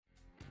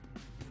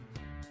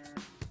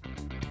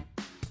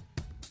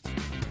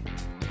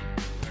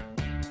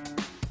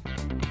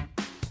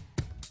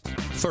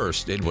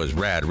First, it was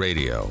RAD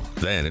Radio.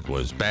 Then it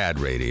was bad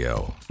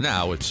radio.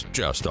 Now it's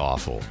just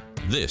awful.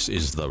 This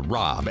is the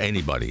Rob,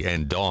 Anybody,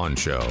 and Dawn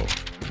Show.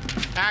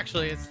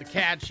 Actually, it's the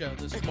CAD Show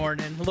this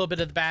morning. A little bit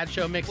of the bad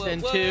show mixed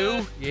in,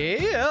 too.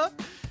 Yeah.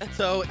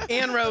 So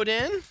Ann wrote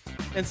in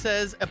and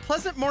says, a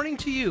pleasant morning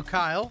to you,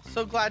 Kyle.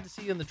 So glad to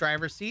see you in the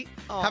driver's seat.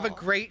 Aw. Have a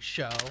great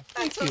show.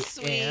 That's so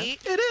sweet. Ann.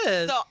 It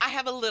is. So I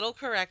have a little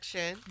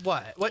correction.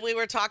 What? We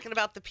were talking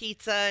about the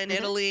pizza in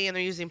Italy, and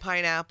they're using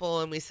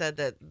pineapple, and we said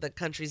that the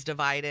country's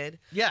divided.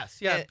 Yes,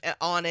 yeah.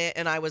 On it,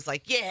 and I was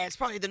like, yeah, it's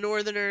probably the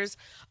Northerners,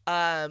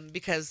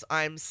 because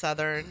I'm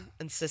Southern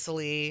and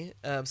Sicilian.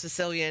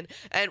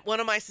 And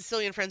one of my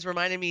Sicilian friends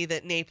reminded me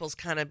that Naples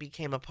kind of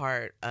became a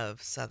part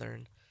of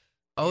Southern.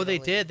 Oh, Italy.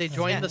 they did. They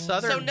joined the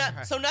Southern.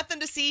 So nothing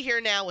to see here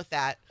now with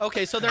that.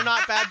 Okay, so they're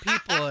not bad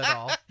people at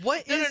all.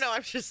 What is? No.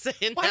 I'm just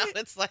saying now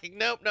it's like,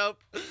 nope.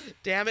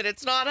 Damn it,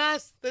 it's not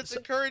us that's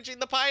encouraging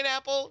the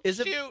pineapple.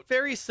 Is it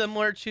very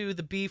similar to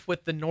the beef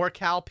with the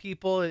NorCal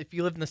people? If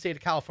you live in the state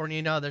of California,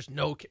 you know there's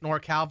no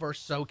NorCal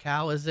versus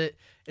SoCal.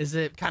 Is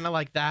it kind of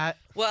like that?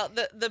 Well,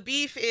 the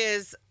beef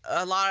is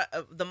a lot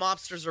of the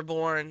mobsters are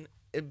born.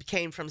 It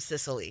came from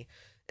Sicily,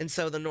 and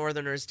so the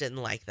Northerners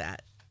didn't like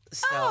that.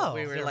 So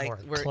we were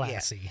like, we're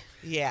classy.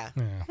 Yeah.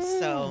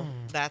 So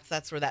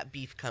that's where that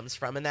beef comes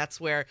from, and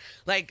that's where,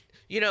 like,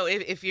 you know,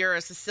 if you're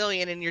a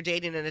Sicilian and you're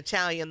dating an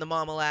Italian, the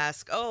mom will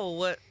ask,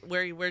 "Oh,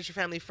 where's your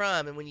family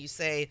from?" And when you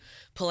say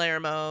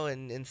Palermo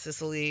and in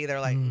Sicily,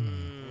 they're like,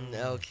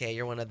 "Okay,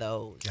 you're one of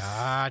those."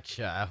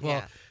 Gotcha. Well,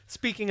 Yeah.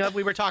 speaking of,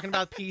 we were talking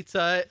about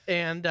pizza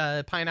and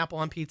pineapple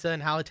on pizza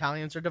and how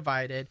Italians are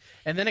divided,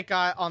 and then it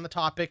got on the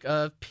topic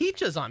of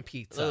peaches on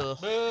pizza.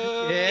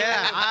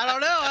 Yeah, I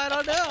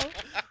don't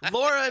know.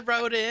 Laura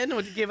wrote in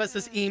to give us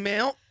this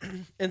email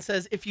and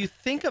says, if you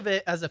think of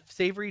it as a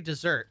savory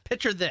dessert,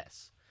 picture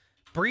this: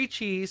 brie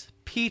cheese,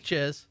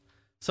 peaches,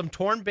 some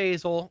torn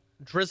basil,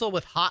 drizzle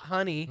with hot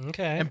honey,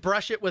 and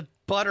brush it with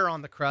butter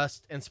on the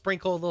crust and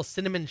sprinkle a little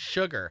cinnamon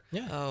sugar.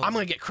 Yeah. I'm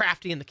going to get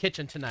crafty in the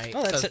kitchen tonight,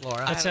 says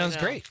Laura. That sounds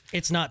great.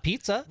 It's not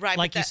pizza, Right,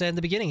 like but you said in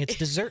the beginning. It's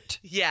dessert.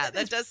 Yeah,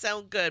 that does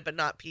sound good, but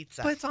not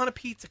pizza. But it's on a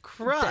pizza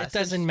crust. That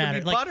doesn't It's matter.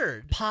 gonna be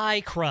buttered.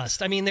 Pie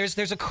crust. I mean, there's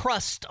a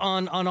crust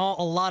on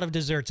a lot of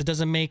desserts. It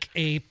doesn't make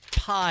a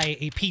pie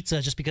a pizza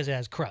just because it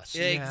has crust.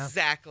 Yeah,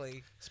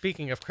 exactly.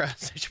 Speaking of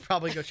crust, I should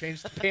probably go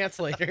change the pants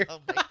later.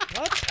 Oh my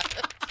God.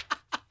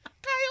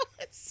 Kyle,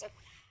 it's so...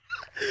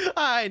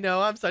 I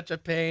know, I'm such a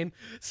pain.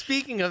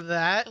 Speaking of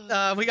that,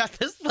 we got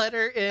this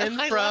letter in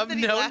from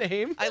No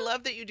Name. I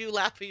love that you do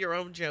laugh at your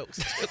own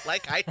jokes,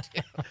 like I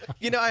do.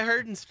 You know, I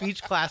heard in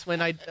speech class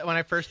when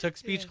I first took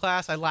speech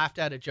class, I laughed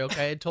at a joke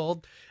I had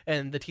told,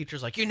 and the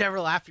teacher's like, "You never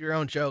laugh at your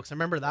own jokes." I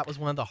remember that was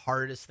one of the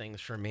hardest things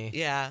for me.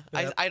 Yeah,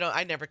 Yep.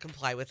 I never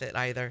comply with it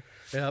either.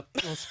 Yep.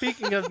 Well,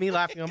 speaking of me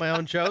laughing on my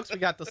own jokes, we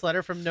got this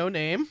letter from No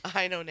Name.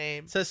 I know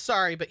name. It says,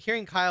 sorry, but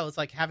hearing Kyle is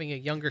like having a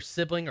younger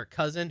sibling or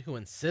cousin who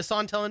insists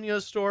on telling you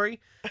a story,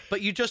 but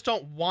you just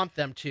don't want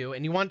them to,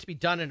 and you want it to be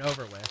done and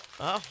over with.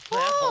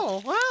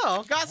 Oh,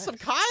 wow. Got some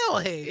Kyle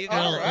hate. A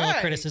A little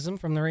criticism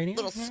from the radio.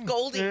 little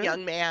scolding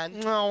young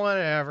man. Oh,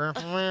 whatever.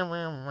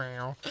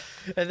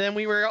 And then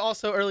we were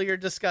also earlier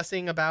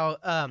discussing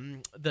about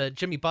the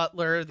Jimmy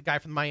Butler, the guy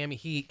from the Miami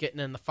Heat,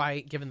 getting in the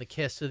fight, giving the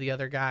kiss to the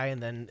other guy,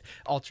 and then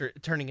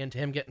turning into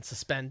him getting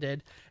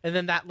suspended. And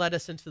then that led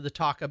us into the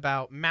talk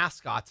about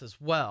mascots as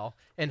well,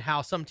 and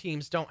how some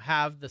teams don't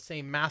have the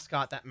same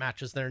mascot that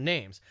matches their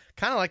names.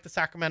 Kind of like the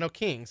Sacramento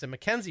Kings. And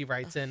Mackenzie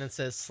writes in and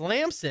says,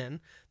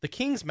 Slamson, the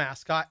Kings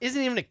mascot,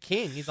 isn't even a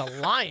king. He's a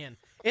lion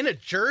in a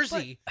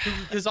jersey who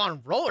is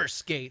on roller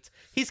skates.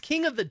 He's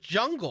king of the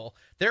jungle.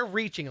 They're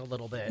reaching a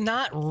little bit.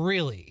 Not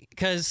really,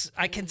 because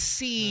I can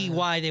see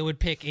why they would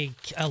pick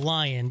a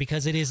lion,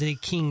 because it is a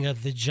king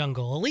of the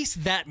jungle. At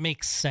least that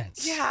makes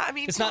sense. Yeah, I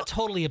mean, it's not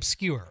totally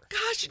obscure.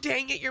 Gosh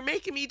dang it, you're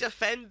making me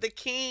defend the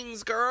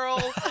Kings, girl.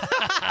 People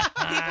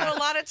a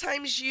lot of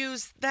times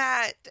use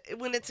that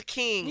when it's a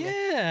king.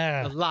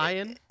 Yeah. A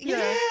lion?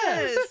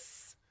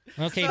 Yes.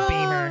 Okay,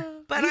 Beamer.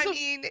 But I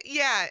mean,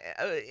 yeah,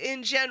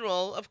 in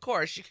general, of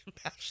course, you can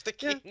bash the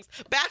Kings.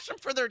 Bash them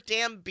for their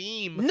damn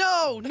beam.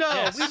 No, we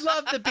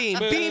love the beam.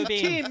 Beam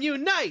team,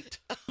 unite.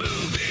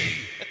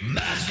 Movie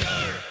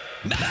Master.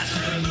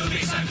 Master of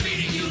movies, I'm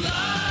feeding you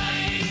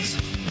lines.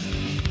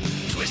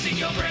 Twisting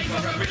your brain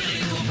for a really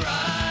cool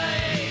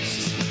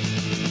prize.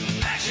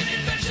 Action,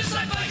 adventure,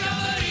 sci-fi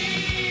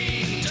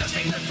comedy. Just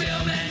take the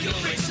film and you'll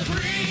reign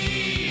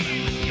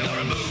supreme. You're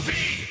a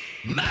movie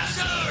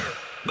master.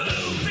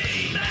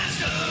 Movie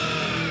master.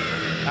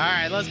 All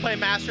right, let's play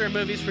Master of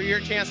Movies for your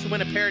chance to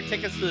win a pair of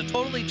tickets to the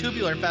Totally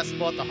Tubular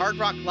Festival at the Hard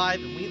Rock Live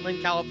in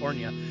Wheatland,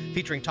 California,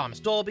 featuring Thomas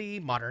Dolby,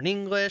 Modern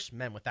English,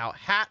 Men Without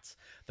Hats,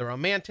 The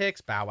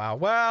Romantics, Bow Wow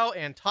Wow,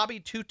 and Toby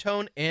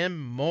Two-Tone, and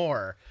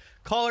more.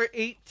 Caller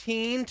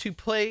 18 to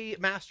play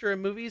Master of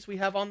Movies. We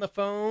have on the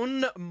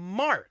phone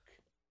Mark.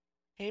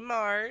 Hey,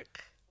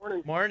 Mark.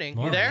 Morning.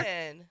 You there?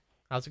 Morning.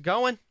 How's it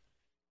going?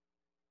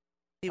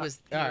 He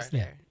was right.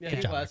 there. Yeah, Good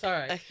he job, was. All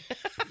right.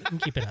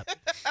 Keep it up.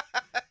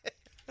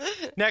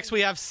 Next,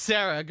 we have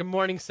Sarah. Good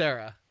morning,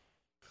 Sarah.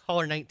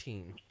 caller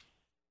 19.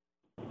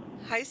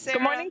 Hi, Sarah.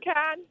 Good morning,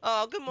 Kat.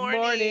 Oh, good morning.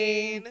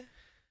 Morning.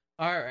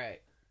 All right.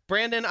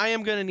 Brandon, I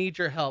am going to need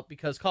your help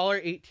because caller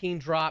 18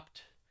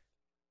 dropped.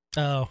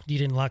 Oh, you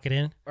didn't lock it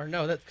in? Or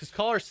no, that's because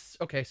caller.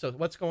 Okay, so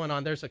what's going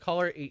on? There's a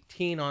caller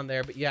 18 on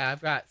there, but yeah, I've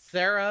got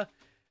Sarah,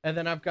 and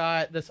then I've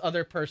got this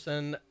other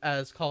person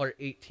as caller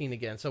 18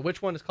 again. So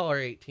which one is caller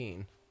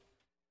 18?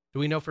 Do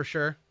we know for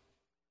sure?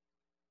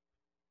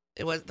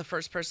 It was the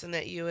first person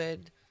that you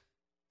had.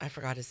 I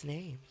forgot his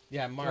name.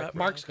 Yeah, Mark. Ruh-roh.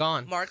 Mark's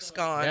gone. Mark's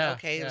gone. Yeah,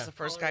 Okay, he was yeah. the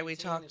first guy we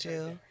talked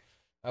to.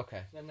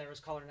 Okay. Then there was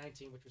caller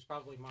 19, which was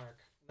probably Mark.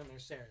 Then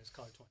there's Sarah's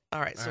caller 20.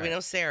 All right, so All we right. know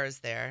Sarah's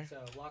there.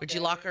 So Would you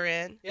lock her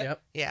in? Yep.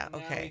 Yeah. Now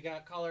we Okay.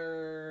 got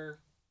caller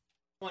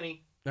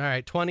 20. All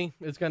right. 20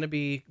 is going to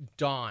be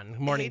Dawn.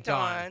 Morning, Hey,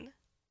 Dawn.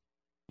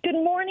 Good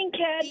morning,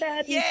 Kat.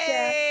 That's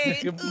Yay!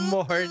 Good Ooh,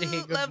 morning,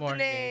 ooh, good love morning.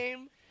 the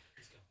name.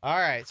 All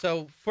right.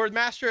 So for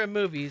Master of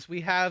Movies,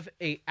 we have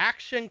a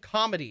action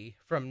comedy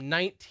from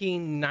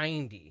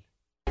 1990.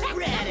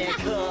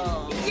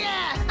 Radical.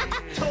 Yeah.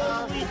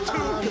 Totally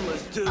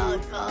fabulous,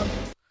 dude.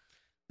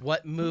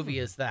 What movie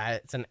is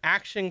that? It's an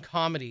action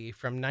comedy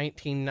from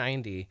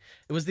 1990.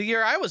 It was the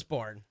year I was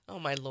born, Oh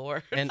my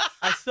lord. and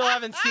I still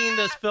haven't seen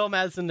this film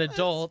as an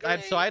adult.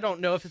 great. So I don't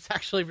know if it's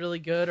actually really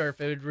good or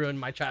if it would ruin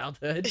my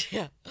childhood.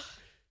 Yeah.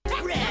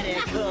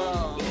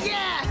 Radical.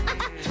 Yeah.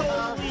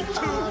 Totally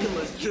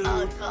fabulous,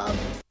 dude.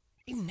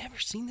 You've never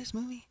seen this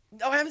movie?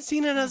 No, I haven't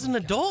seen it as an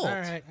adult. All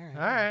right.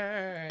 All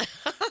right.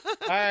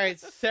 All right,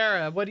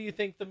 Sarah, what do you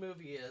think the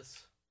movie is?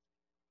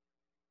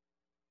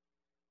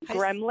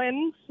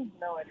 Gremlins.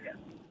 No idea.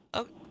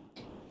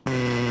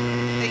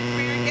 Thank you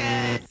for your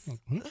guess.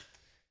 Mhm.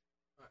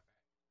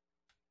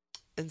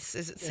 And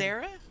is it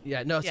Sarah?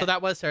 Yeah, no, Yeah. so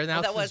that was Sarah. Now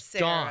Oh, that this was is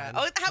Sarah. Dawn.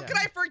 Oh, how Yeah. could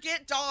I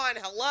forget Dawn?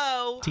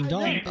 Hello. Team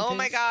Dawn. Oh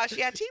my bitches. gosh.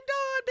 Yeah, Team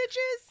Dawn,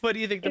 bitches. What do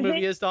you think the Is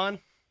movie it- is, Dawn?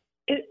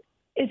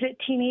 Is it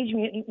Teenage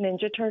Mutant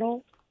Ninja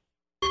Turtles?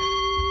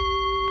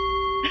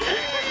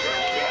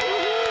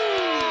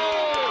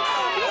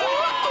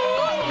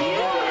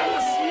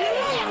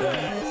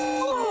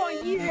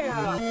 Oh,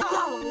 yeah.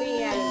 Oh,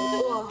 man.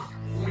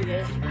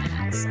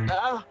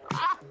 Oh,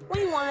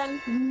 we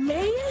won.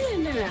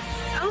 Man.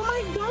 Oh,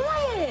 my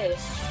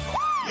gosh.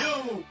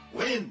 You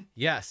win.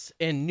 Yes,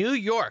 in New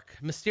York,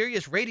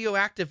 mysterious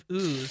radioactive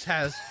ooze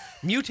has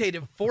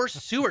mutated 4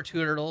 sewer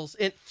turtles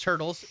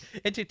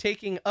into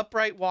taking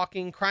upright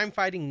walking,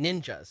 crime-fighting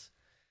ninjas.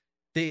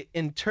 The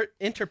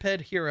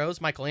intrepid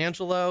heroes,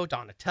 Michelangelo,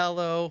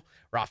 Donatello,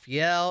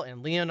 Raphael,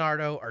 and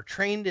Leonardo, are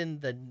trained in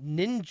the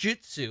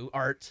ninjutsu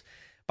arts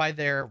by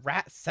their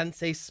rat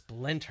sensei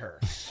Splinter.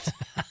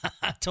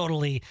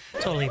 Totally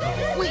bold.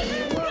 We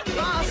were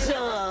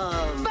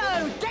awesome.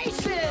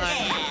 Bodacious.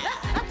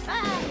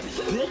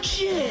 Good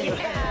shit.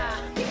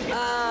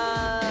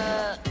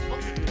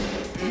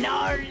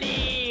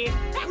 Gnarly.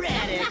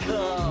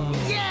 Radical.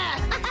 Yeah.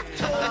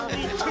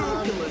 Totally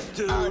fabulous,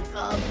 dude.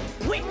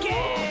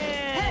 Wicked.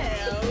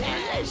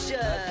 Delicious.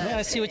 Yeah,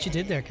 I see what you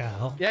did there,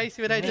 Kyle. Yeah, you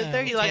see what I did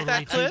there? You like that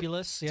totally clip?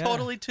 tubulous, yeah.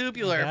 Totally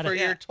Tubular Got for it.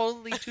 your Yeah.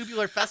 Totally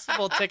Tubular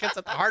Festival tickets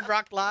at the Hard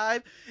Rock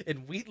Live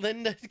in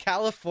Wheatland,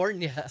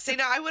 California. See,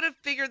 now I would have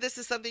figured this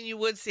is something you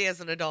would see as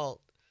an adult.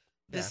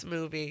 This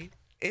movie.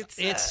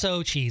 It's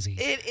so cheesy.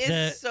 It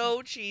is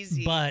so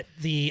cheesy. But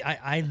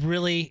I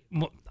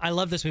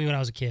love this movie when I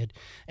was a kid,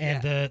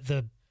 and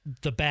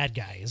the bad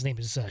guy, his name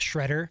is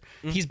Shredder.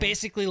 He's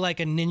basically like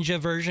a ninja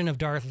version of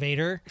Darth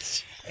Vader,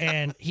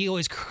 and he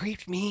always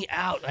creeped me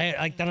out.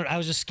 I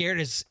was just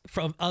scared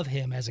of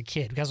him as a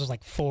kid because I was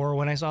like 4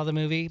 when I saw the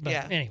movie. But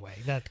Yeah. anyway,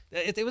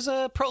 it was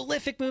a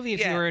prolific movie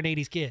if you Yeah. were an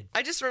 80s kid.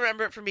 I just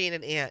remember it from being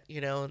an aunt,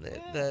 and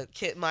the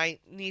kid, my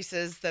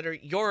nieces that are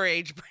your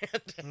age,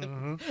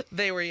 Brandon,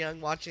 they were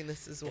young watching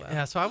this as well.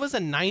 Yeah, so I was a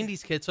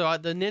 90s kid. So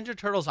the Ninja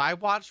Turtles I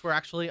watched were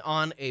actually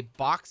on a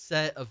box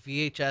set of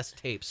VHS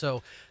tapes.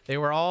 So they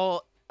were all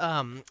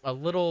a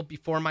little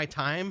before my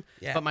time.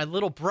 Yeah. But my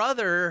little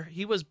brother,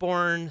 he was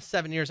born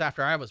 7 years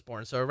after I was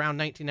born. So around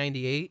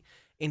 1998.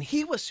 And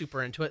he was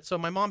super into it. So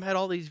my mom had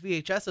all these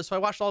VHSs. So I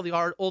watched all the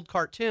old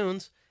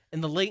cartoons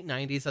in the late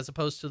 90s as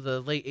opposed to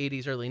the late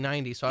 80s, early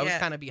 90s. So I was Yeah.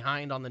 kind of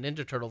behind on the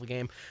Ninja Turtle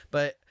game.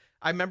 But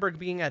I remember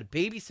being at a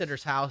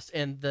babysitter's house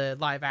and the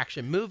live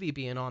action movie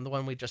being on, the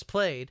one we just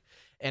played.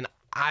 And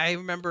I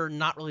remember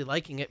not really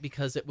liking it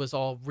because it was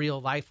all real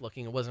life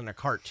looking. It wasn't a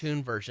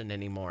cartoon version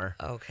anymore.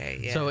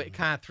 Okay, yeah. So it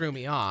kind of threw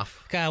me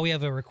off. Kyle, we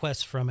have a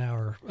request from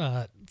our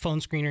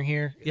phone screener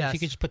here. Yes. If you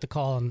could just put the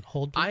call on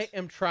hold, please. I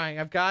am trying.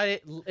 I've got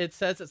it. It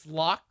says it's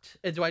locked.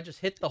 Do I just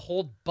hit the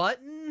hold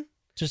button?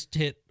 Just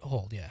hit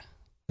hold, yeah.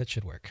 That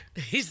should work.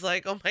 He's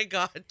like, oh my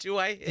God, do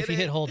I hit If you it?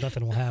 hit hold,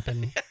 nothing will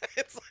happen.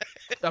 It's like,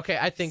 Okay,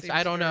 I think so. Seems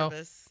I don't know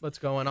nervous. what's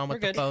going on with We're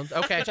the good. phones.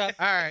 Okay. Good job.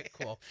 All right,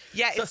 cool.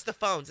 yeah, it's the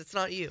phones. It's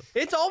not you.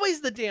 It's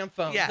always the damn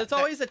phones. Yeah, It's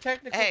always a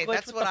technical Hey, glitch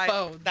that's with what the I.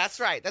 phones. That's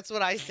right. That's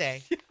what I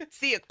say. It's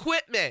the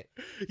equipment.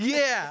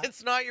 Yeah.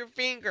 It's not your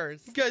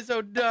fingers. You guys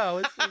don't know.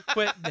 It's the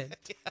equipment.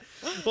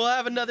 We'll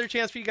have another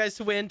chance for you guys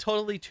to win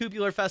Totally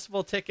Tubular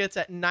Festival tickets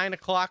at 9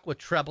 o'clock with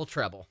Treble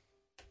Treble.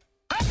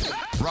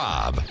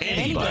 Rob,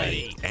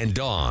 Anybody. and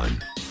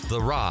Dawn.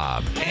 The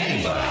Rob,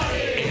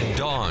 Anybody, and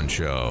Dawn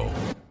Show.